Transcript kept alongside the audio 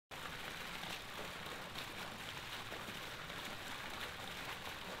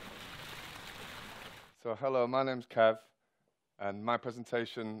So hello, my name's Kev, and my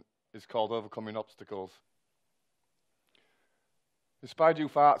presentation is called Overcoming Obstacles. Inspired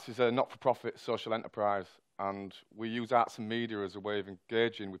Youth Arts is a not-for-profit social enterprise, and we use arts and media as a way of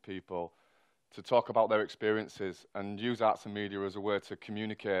engaging with people to talk about their experiences and use arts and media as a way to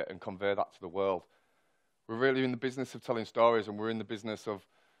communicate and convey that to the world. We're really in the business of telling stories, and we're in the business of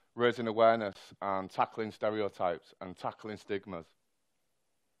raising awareness and tackling stereotypes and tackling stigmas.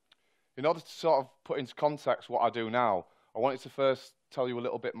 In order to sort of put into context what I do now, I wanted to first tell you a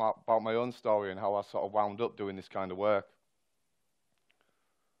little bit about my own story and how I sort of wound up doing this kind of work.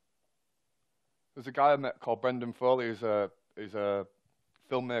 There's a guy I met called Brendan Foley. He's a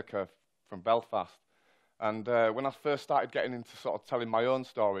filmmaker from Belfast. And when I first started getting into sort of telling my own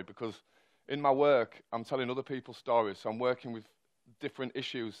story, because in my work, I'm telling other people's stories, so I'm working with different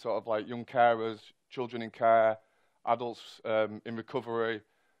issues, sort of like young carers, children in care, adults in recovery,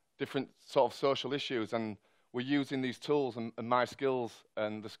 different sort of social issues, and we're using these tools and my skills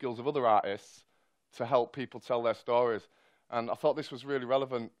and the skills of other artists to help people tell their stories. And I thought this was really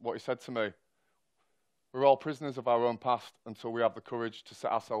relevant, what he said to me. We're all prisoners of our own past until we have the courage to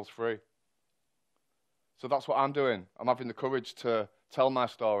set ourselves free. So that's what I'm doing. I'm having the courage to tell my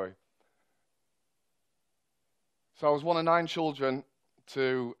story. So I was one of 9 children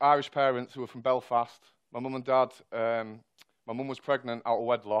to Irish parents who were from Belfast. My mum and dad, my mum was pregnant out of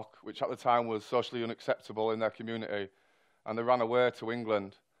wedlock, which at the time was socially unacceptable in their community, and they ran away to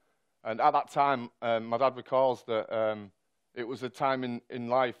England. And at that time, my dad recalls that it was a time in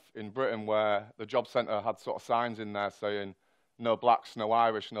life in Britain where the job centre had sort of signs in there saying, no blacks, no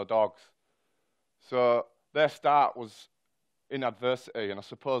Irish, no dogs. So their start was in adversity, and I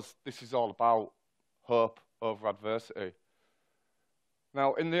suppose this is all about hope over adversity.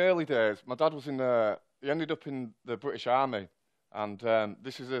 Now, in the early days, my dad was he ended up in the British Army, and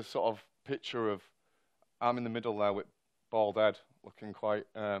this is a sort of picture of, I'm in the middle there with bald head, looking quite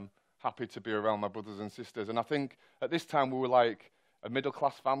happy to be around my brothers and sisters. And I think at this time we were like a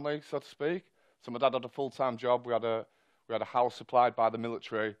middle-class family, so to speak. So my dad had a full-time job, we had a house supplied by the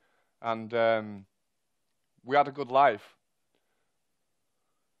military, and we had a good life.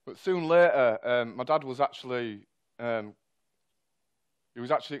 But soon later, my dad was actually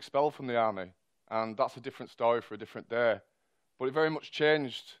expelled from the army, and that's a different story for a different day. But it very much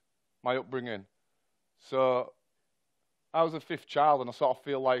changed my upbringing. So I was a 5th child, and I sort of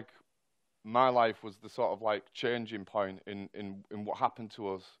feel like my life was the sort of like changing point in what happened to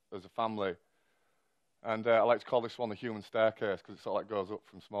us as a family. And I like to call this one the human staircase, because it sort of like goes up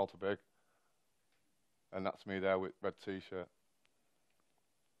from small to big. And that's me there with red t-shirt.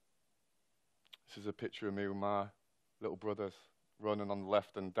 This is a picture of me with my little brothers, Ronan on the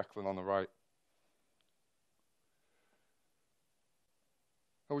left and Declan on the right.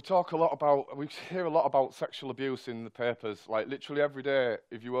 And we hear a lot about sexual abuse in the papers. Like literally every day,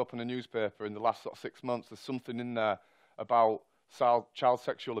 if you open a newspaper in the last sort of 6 months, there's something in there about child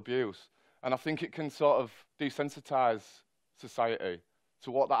sexual abuse. And I think it can sort of desensitize society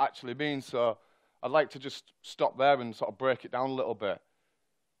to what that actually means. So I'd like to just stop there and sort of break it down a little bit.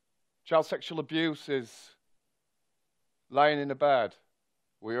 Child sexual abuse is lying in a bed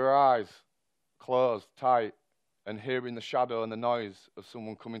with your eyes closed tight and hearing the shadow and the noise of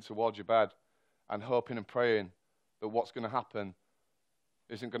someone coming towards your bed and hoping and praying that what's going to happen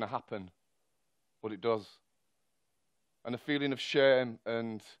isn't going to happen, but it does. And a feeling of shame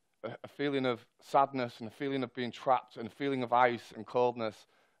and a feeling of sadness and a feeling of being trapped and a feeling of ice and coldness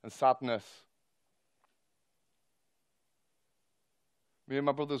and sadness. Me and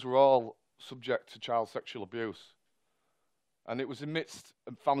my brothers were all subject to child sexual abuse. And it was amidst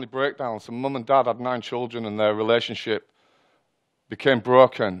a family breakdown. So mum and dad had 9 children, and their relationship became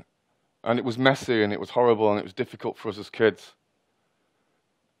broken. And it was messy, and it was horrible, and it was difficult for us as kids.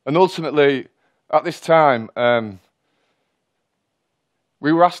 And ultimately, at this time,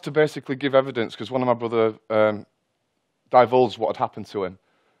 we were asked to basically give evidence, because one of my brothers divulged what had happened to him.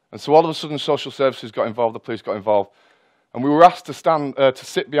 And so all of a sudden, social services got involved, the police got involved. And we were asked to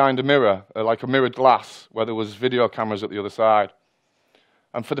sit behind a mirror, like a mirrored glass, where there was video cameras at the other side.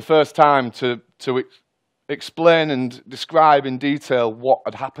 And for the first time, to explain and describe in detail what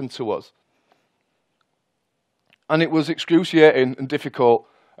had happened to us. And it was excruciating and difficult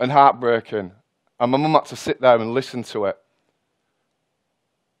and heartbreaking. And my mum had to sit there and listen to it.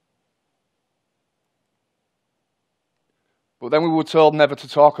 But then we were told never to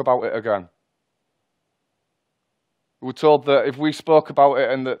talk about it again. We were told that if we spoke about it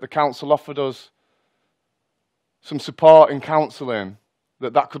and that the council offered us some support in counselling,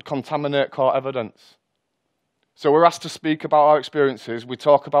 that could contaminate court evidence. So we're asked to speak about our experiences, we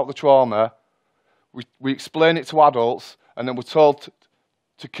talk about the trauma, We explain it to adults, and then we're told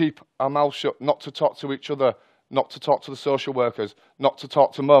to keep our mouths shut, not to talk to each other, not to talk to the social workers, not to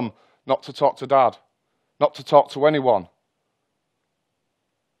talk to mum, not to talk to dad, not to talk to anyone.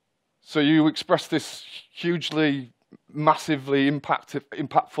 So you express this hugely, massively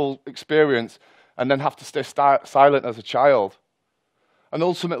impactful experience and then have to stay silent as a child. And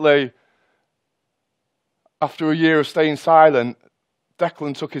ultimately, after a year of staying silent,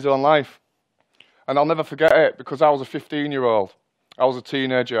 Declan took his own life. And I'll never forget it, because I was a 15-year-old. I was a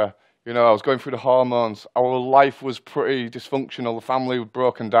teenager. You know, I was going through the hormones. Our life was pretty dysfunctional. The family was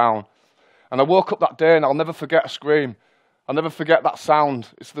broken down. And I woke up that day, and I'll never forget a scream. I'll never forget that sound.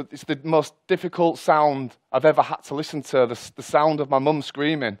 It's the most difficult sound I've ever had to listen to, the sound of my mum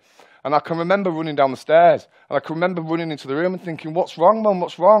screaming. And I can remember running down the stairs, and I can remember running into the room and thinking, "What's wrong, Mum?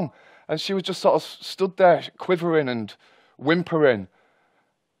 What's wrong?" And she was just sort of stood there, quivering and whimpering.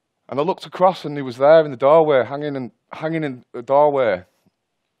 And I looked across, and he was there in the doorway, hanging in the doorway.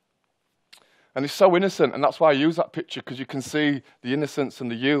 And he's so innocent, and that's why I use that picture, because you can see the innocence and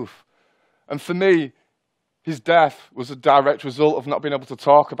the youth. And for me, his death was a direct result of not being able to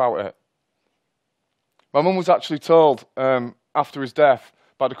talk about it. My mum was actually told after his death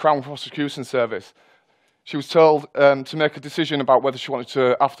by the Crown Prosecution Service, she was told to make a decision about whether she wanted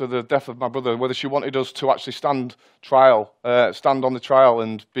to, after the death of my brother, whether she wanted us to actually stand on the trial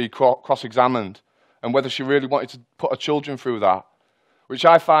and be cross-examined, and whether she really wanted to put her children through that, which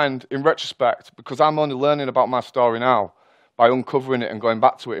I find, in retrospect, because I'm only learning about my story now, by uncovering it and going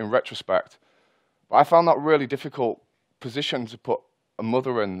back to it in retrospect, but I found that a really difficult position to put a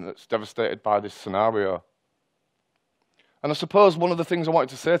mother in that's devastated by this scenario. And I suppose one of the things I wanted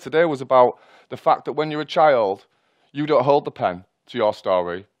to say today was about the fact that when you're a child, you don't hold the pen to your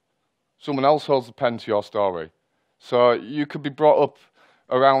story. Someone else holds the pen to your story. So you could be brought up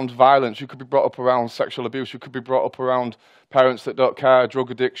around violence, you could be brought up around sexual abuse, you could be brought up around parents that don't care,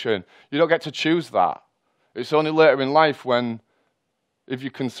 drug addiction. You don't get to choose that. It's only later in life when, if you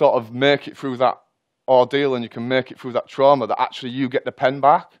can sort of make it through that ordeal and you can make it through that trauma, that actually you get the pen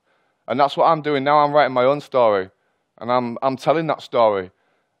back. And that's what I'm doing now. I'm writing my own story. And I'm telling that story.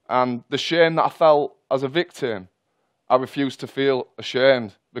 And the shame that I felt as a victim, I refuse to feel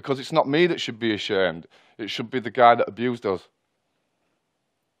ashamed, because it's not me that should be ashamed. It should be the guy that abused us.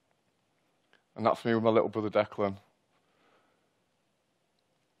 And that's me with my little brother Declan.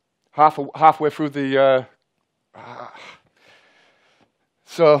 Halfway through the...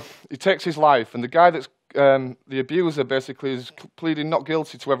 So he takes his life, and the guy that's the abuser basically is pleading not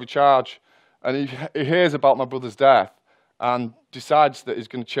guilty to every charge. And he hears about my brother's death and decides that he's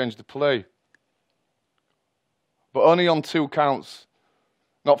going to change the plea. But only on 2 counts,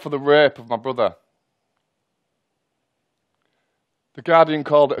 not for the rape of my brother. The Guardian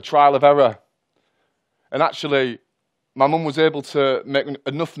called it a trial of error. And actually, my mum was able to make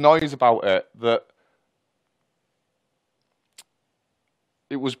enough noise about it that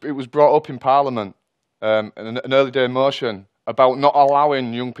it was brought up in Parliament, an early day motion, about not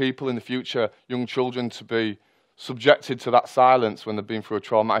allowing young people in the future, young children, to be subjected to that silence when they've been through a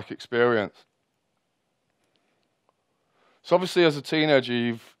traumatic experience. So obviously as a teenager,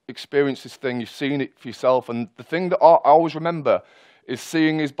 you've experienced this thing, you've seen it for yourself, and the thing that I always remember is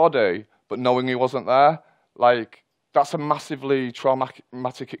seeing his body, but knowing he wasn't there. Like, that's a massively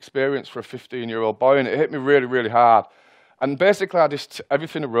traumatic experience for a 15-year-old boy, and it hit me really, really hard. And basically,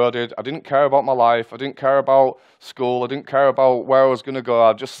 everything eroded. I didn't care about my life. I didn't care about school. I didn't care about where I was going to go.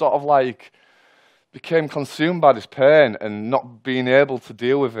 I just sort of like became consumed by this pain and not being able to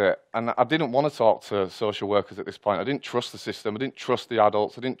deal with it. And I didn't want to talk to social workers at this point. I didn't trust the system. I didn't trust the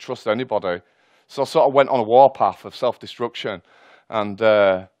adults. I didn't trust anybody. So I sort of went on a warpath of self-destruction. And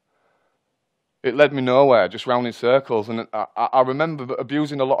it led me nowhere, just round in circles. And I remember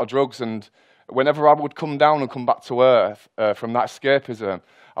abusing a lot of drugs, and whenever I would come down and come back to earth from that escapism,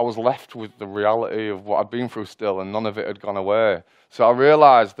 I was left with the reality of what I'd been through still, and none of it had gone away. So I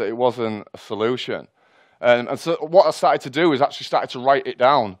realised that it wasn't a solution. And so what I started to do is actually started to write it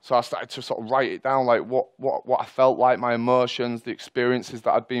down. So I started to sort of write it down, like what I felt like, my emotions, the experiences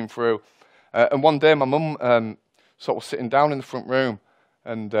that I'd been through. And one day my mum sort of sitting down in the front room,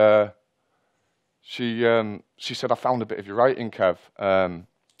 and she said, "I found a bit of your writing, Kev."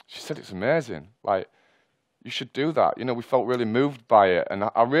 She said, "It's amazing. Like, you should do that." You know, we felt really moved by it. And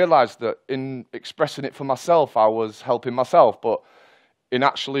I realised that in expressing it for myself, I was helping myself. But in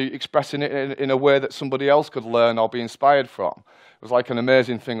actually expressing it in a way that somebody else could learn or be inspired from, it was like an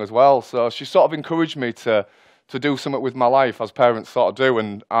amazing thing as well. So she sort of encouraged me to do something with my life, as parents sort of do.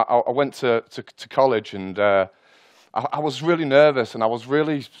 And I went to college, and I was really nervous and I was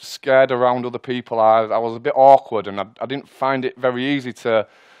really scared around other people. I was a bit awkward, and I didn't find it very easy to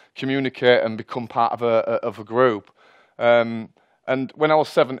communicate and become part of a group. And when I was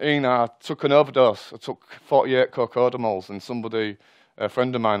 17, I took an overdose. I took 48 cocodamols, and somebody, a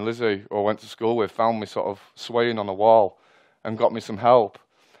friend of mine, Lizzie, who I went to school with, found me sort of swaying on a wall and got me some help.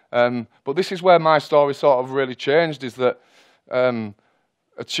 But this is where my story sort of really changed, is that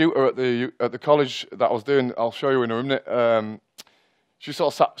a tutor at the college that I was doing, I'll show you in a minute, she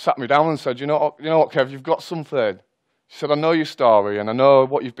sort of sat me down and said, you know what, Kev, you've got something. She said, I know your story and I know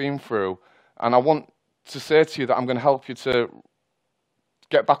what you've been through, and I want to say to you that I'm going to help you to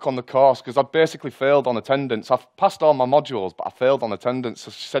get back on the course, because I've basically failed on attendance. I've passed all my modules, but I failed on attendance.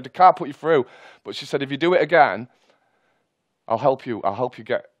 So she said, I can't put you through, but she said, if you do it again, I'll help you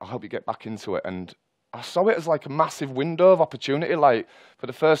get back into it. And I saw it as like a massive window of opportunity. Like, for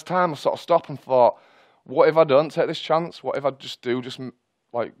the first time, I sort of stopped and thought, what if I don't take this chance? What if I just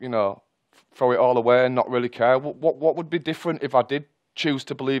like, you know, throw it all away and not really care? What would be different if I did choose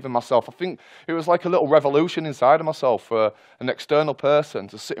to believe in myself? I think it was like a little revolution inside of myself for an external person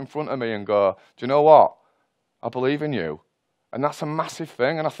to sit in front of me and go, do you know what? I believe in you. And that's a massive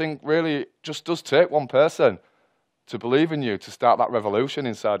thing. And I think really it just does take one person to believe in you to start that revolution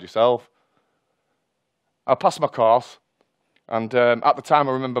inside yourself. I passed my course, and at the time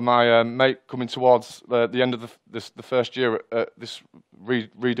I remember my mate coming towards the end of the first year at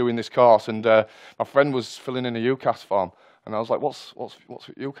redoing this course, and my friend was filling in a UCAS form. And I was like, what's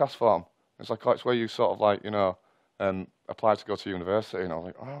UCAS form? It's like, oh, it's where you sort of like, you know, apply to go to university. And I was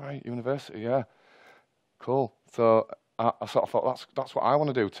like, all right, university, yeah, cool. So I sort of thought, that's what I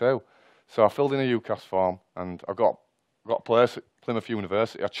want to do too. So I filled in a UCAS form, and I got a place at Plymouth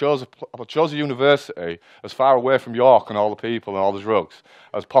University. I chose a university as far away from York and all the people and all the drugs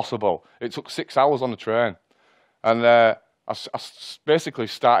as possible. It took 6 hours on the train. And I basically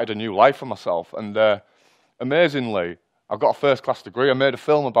started a new life for myself. And amazingly, I got a first-class degree. I made a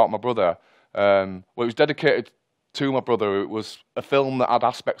film about my brother. Well, it was dedicated to my brother. It was a film that had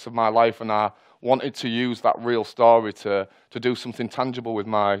aspects of my life, and I wanted to use that real story to do something tangible with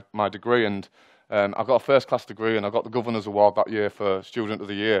my degree. And I got a first-class degree, and I got the Governor's Award that year for Student of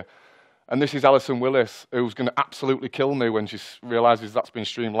the Year. And this is Alison Willis, who's going to absolutely kill me when she realises that's been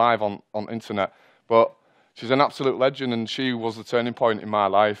streamed live on internet. But she's an absolute legend, and she was the turning point in my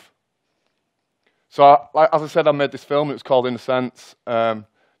life. So, as I said, I made this film. It was called In a Sense, a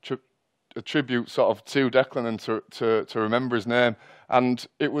tribute sort of to Declan and to remember his name. And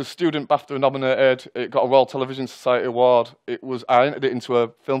it was student BAFTA nominated. It got a Royal Television Society Award. I entered it into a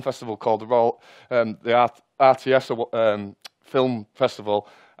film festival called the RTS Film Festival,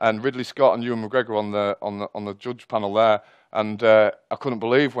 and Ridley Scott and Ewan McGregor on the judge panel there. And I couldn't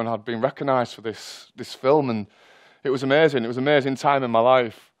believe when I'd been recognised for this film, and it was amazing. It was an amazing time in my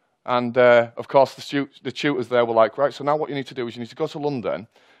life. And of course, the tutors there were like, right, so now what you need to do is you need to go to London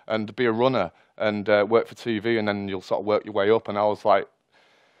and be a runner and work for TV, and then you'll sort of work your way up. And I was like,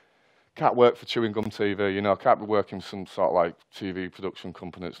 can't work for Chewing Gum TV, you know, I can't be working for some sort of like TV production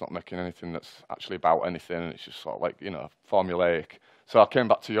company that's not making anything that's actually about anything, and it's just sort of like, you know, formulaic. So I came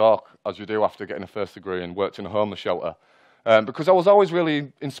back to York, as you do after getting a first degree, and worked in a homeless shelter because I was always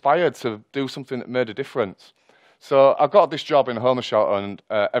really inspired to do something that made a difference. So I got this job in a homeless shelter, and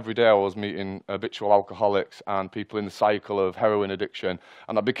every day I was meeting habitual alcoholics and people in the cycle of heroin addiction.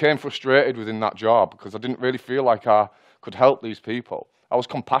 And I became frustrated within that job because I didn't really feel like I could help these people. I was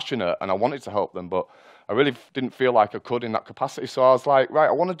compassionate and I wanted to help them, but I really didn't feel like I could in that capacity. So I was like, right,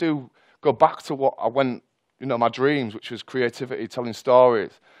 I want to go back to what I went, you know, my dreams, which was creativity, telling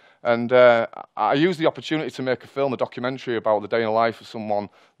stories. And I used the opportunity to make a film, a documentary about the day in the life of someone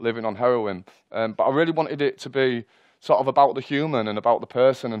living on heroin. But I really wanted it to be sort of about the human and about the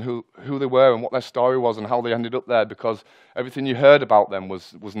person and who they were and what their story was and how they ended up there, because everything you heard about them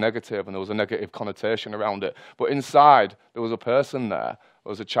was negative, and there was a negative connotation around it. But inside, there was a person there.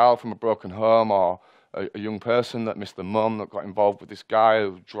 There was a child from a broken home, or a young person that missed their mum, that got involved with this guy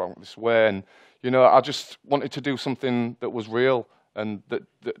who was drunk this way. And, you know, I just wanted to do something that was real, and that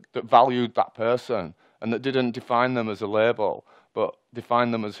valued that person, and that didn't define them as a label, but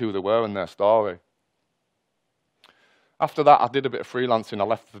defined them as who they were and their story. After that, I did a bit of freelancing. I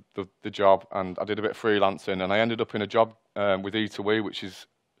left the job, and I did a bit of freelancing, and I ended up in a job with E2E, which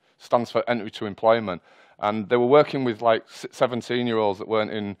stands for Entry to Employment. And they were working with like 17-year-olds that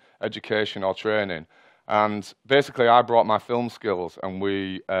weren't in education or training. And basically, I brought my film skills, and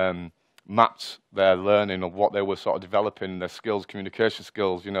we mapped their learning of what they were sort of developing, their skills, communication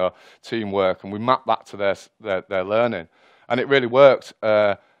skills, you know, teamwork, and we mapped that to their learning. And it really worked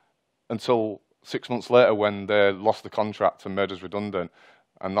until 6 months later when they lost the contract and made us redundant,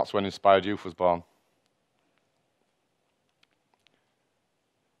 and that's when Inspired Youth was born.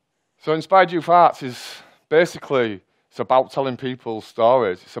 So Inspired Youth Arts is basically, it's about telling people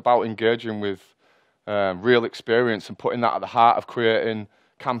stories. It's about engaging with real experience and putting that at the heart of creating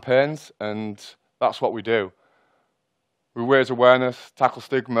campaigns, and that's what we do. We raise awareness, tackle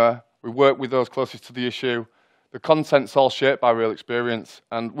stigma, we work with those closest to the issue. The content's all shaped by real experience,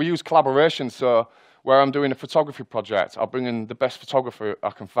 and we use collaboration. So where I'm doing a photography project, I'll bring in the best photographer I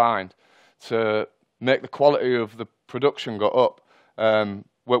can find to make the quality of the production go up.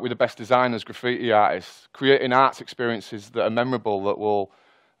 Work with the best designers, graffiti artists, creating arts experiences that are memorable, that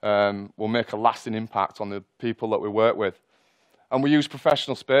will make a lasting impact on the people that we work with. And we use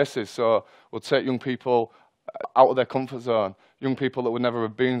professional spaces, so we'll take young people out of their comfort zone, young people that would never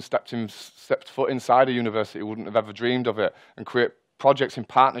have stepped foot inside a university, wouldn't have ever dreamed of it, and create projects in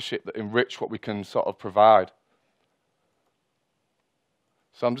partnership that enrich what we can sort of provide.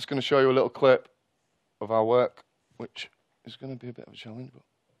 So I'm just going to show you a little clip of our work, which is going to be a bit of a challenge. But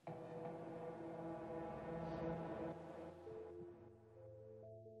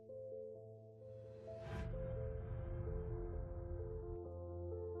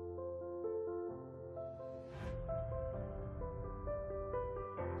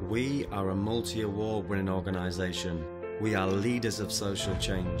we are a multi-award-winning organisation. We are leaders of social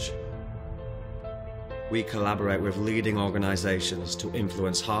change. We collaborate with leading organisations to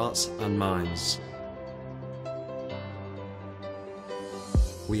influence hearts and minds.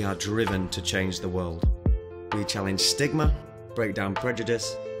 We are driven to change the world. We challenge stigma, break down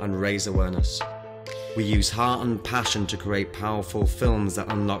prejudice, and raise awareness. We use heart and passion to create powerful films that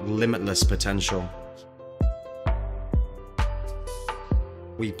unlock limitless potential.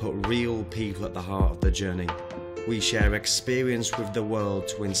 We put real people at the heart of the journey. We share experience with the world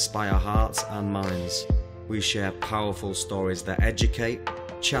to inspire hearts and minds. We share powerful stories that educate,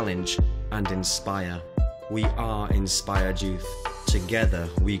 challenge, and inspire. We are Inspired Youth. Together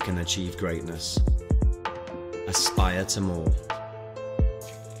we can achieve greatness. Aspire to more.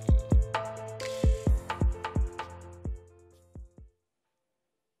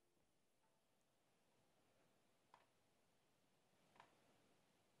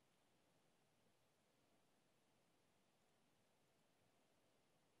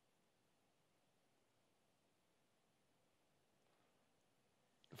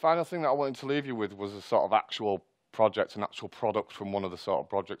 the final thing that I wanted to leave you with was a sort of actual project, an actual product from one of the sort of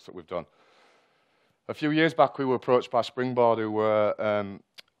projects that we've done. A few years back, we were approached by Springboard, who were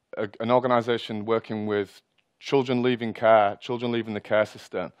an organisation working with children leaving care, children leaving the care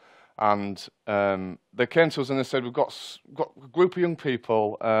system. And they came to us and they said, we've got a group of young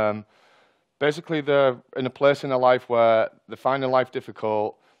people, basically they're in a place in their life where they're finding life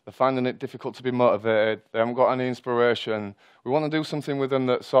difficult, they're finding it difficult to be motivated, they haven't got any inspiration. We want to do something with them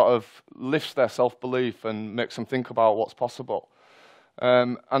that sort of lifts their self-belief and makes them think about what's possible.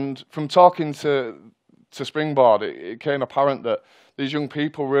 And from talking to Springboard, it became apparent that these young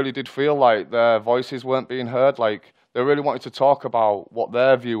people really did feel like their voices weren't being heard, like they really wanted to talk about what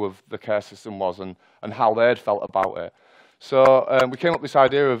their view of the care system was and how they'd felt about it. So we came up with this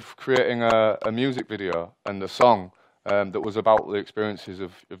idea of creating a music video and a song that was about the experiences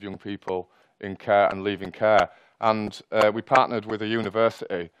of young people in care and leaving care. And we partnered with a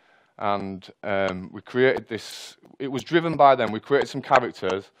university, and we created this. It was driven by them. We created some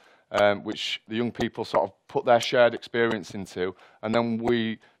characters which the young people sort of put their shared experience into, and then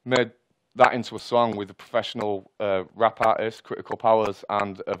we made that into a song with a professional rap artist, Critical Powers,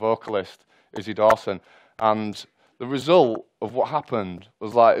 and a vocalist, Izzy Dawson. And the result of what happened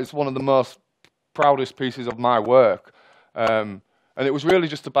was like, it's one of the most proudest pieces of my work. And it was really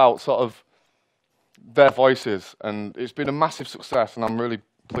just about sort of their voices, and it's been a massive success, and I'm really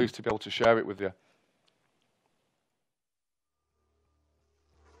pleased to be able to share it with you.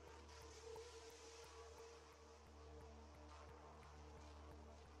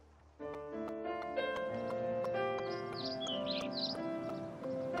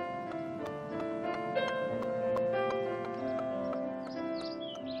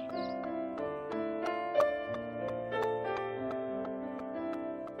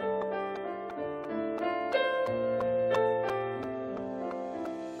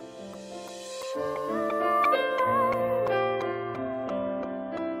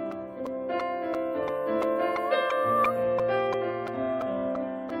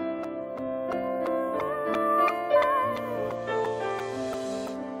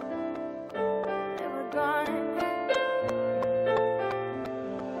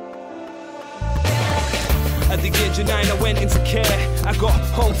 age of 9 I went into care. I got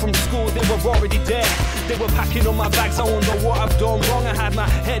home from school, they were already there. They were packing up my bags, I wonder what I've done wrong. I had my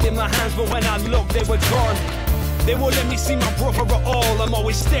head in my hands, but when I looked they were gone. They won't let me see my brother at all. I'm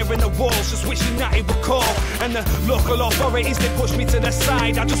always staring at walls, just wishing that he would call. And the local authorities, they push me to the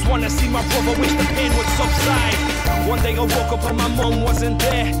side. I just wanna see my brother, wish the pain would subside. One day I woke up and my mum wasn't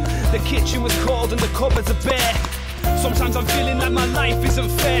there. The kitchen was cold and the cupboards are bare. Sometimes I'm feeling like my life isn't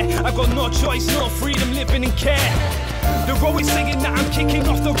fair. I've got no choice, no freedom, living in care. They're always saying that I'm kicking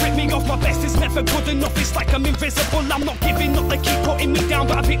off, they rip me off. My best is never good enough, it's like I'm invisible. I'm not giving up, they keep putting me down,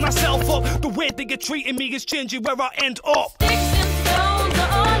 but I pick myself up. The way they get treating me is changing where I end up. Sticks and stones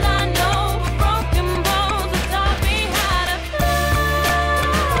are all I know. Broken bones have taught me how to fly.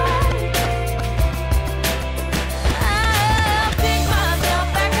 I'll pick myself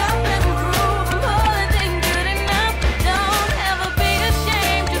back up and prove I'm more than good enough. Don't ever be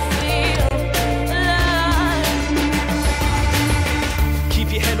ashamed to feel alive. Keep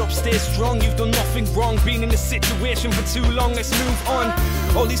your head up, stay strong, you've done nothing wrong. Been in this situation for too long, let's move on.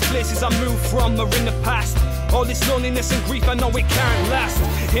 All these places I moved from are in the past. All this loneliness and grief, I know it can't last.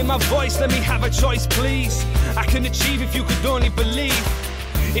 Hear my voice, let me have a choice, please. I can achieve if you could only believe.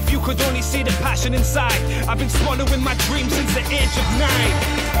 If you could only see the passion inside. I've been swallowing my dreams since the age of 9.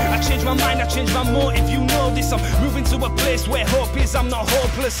 I changed my mind, I changed my motive, you know this. I'm moving to a place where hope is, I'm not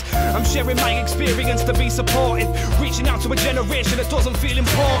hopeless. I'm sharing my experience to be supported. Reaching out to a generation that doesn't feel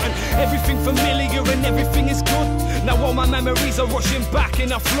important. Everything familiar and everything is good. Now all my memories are rushing back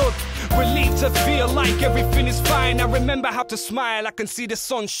in a flood. Relieved to feel like everything is fine. I remember how to smile, I can see the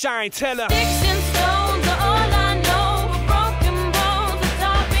sun shine. Tell her Sticks and stones are all I know. Broken bones have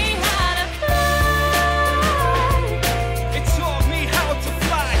taught me how to fly. it taught me how to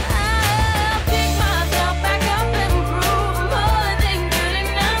fly. I'll pick myself back up and prove I'm more than good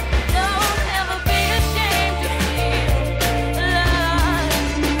enough. Don't ever be ashamed to feel alive.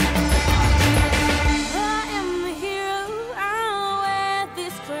 I am a hero, I'll wear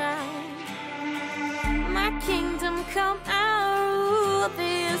this crown. My kingdom come, I'll rule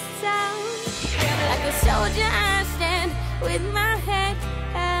this town. Like a soldier I stand with my head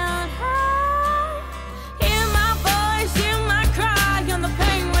held high. Hear my voice, hear my cry, and the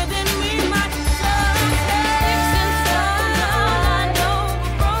pain within me, my soul says. Sticks and stones are all I know.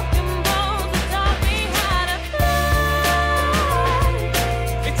 Broken bones have taught me how to fly.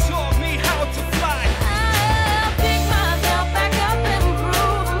 It taught me how to fly. I'll pick myself back up and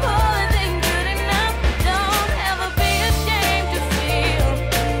prove I'm more than good enough. Don't ever be ashamed to feel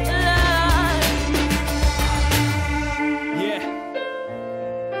alive. Yeah,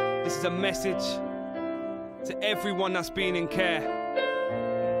 this is a message to everyone that's been in care.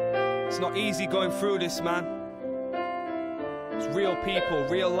 It's not easy going through this, man. It's real people,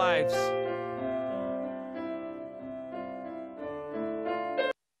 real lives.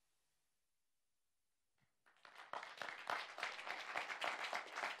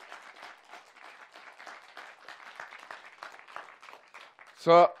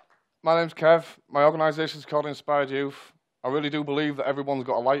 So, my name's Kev. My organisation's called Inspired Youth. I really do believe that everyone's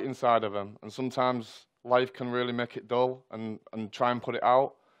got a light inside of them, and sometimes life can really make it dull and try and put it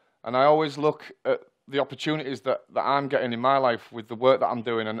out. And I always look at the opportunities that I'm getting in my life with the work that I'm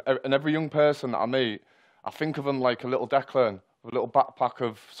doing, and every young person that I meet, I think of them like a little Declan, with a little backpack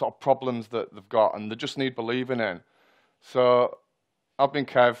of sort of problems that they've got, and they just need believing in. So, I've been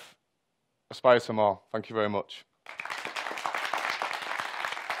Kev. Aspire to more. Thank you very much.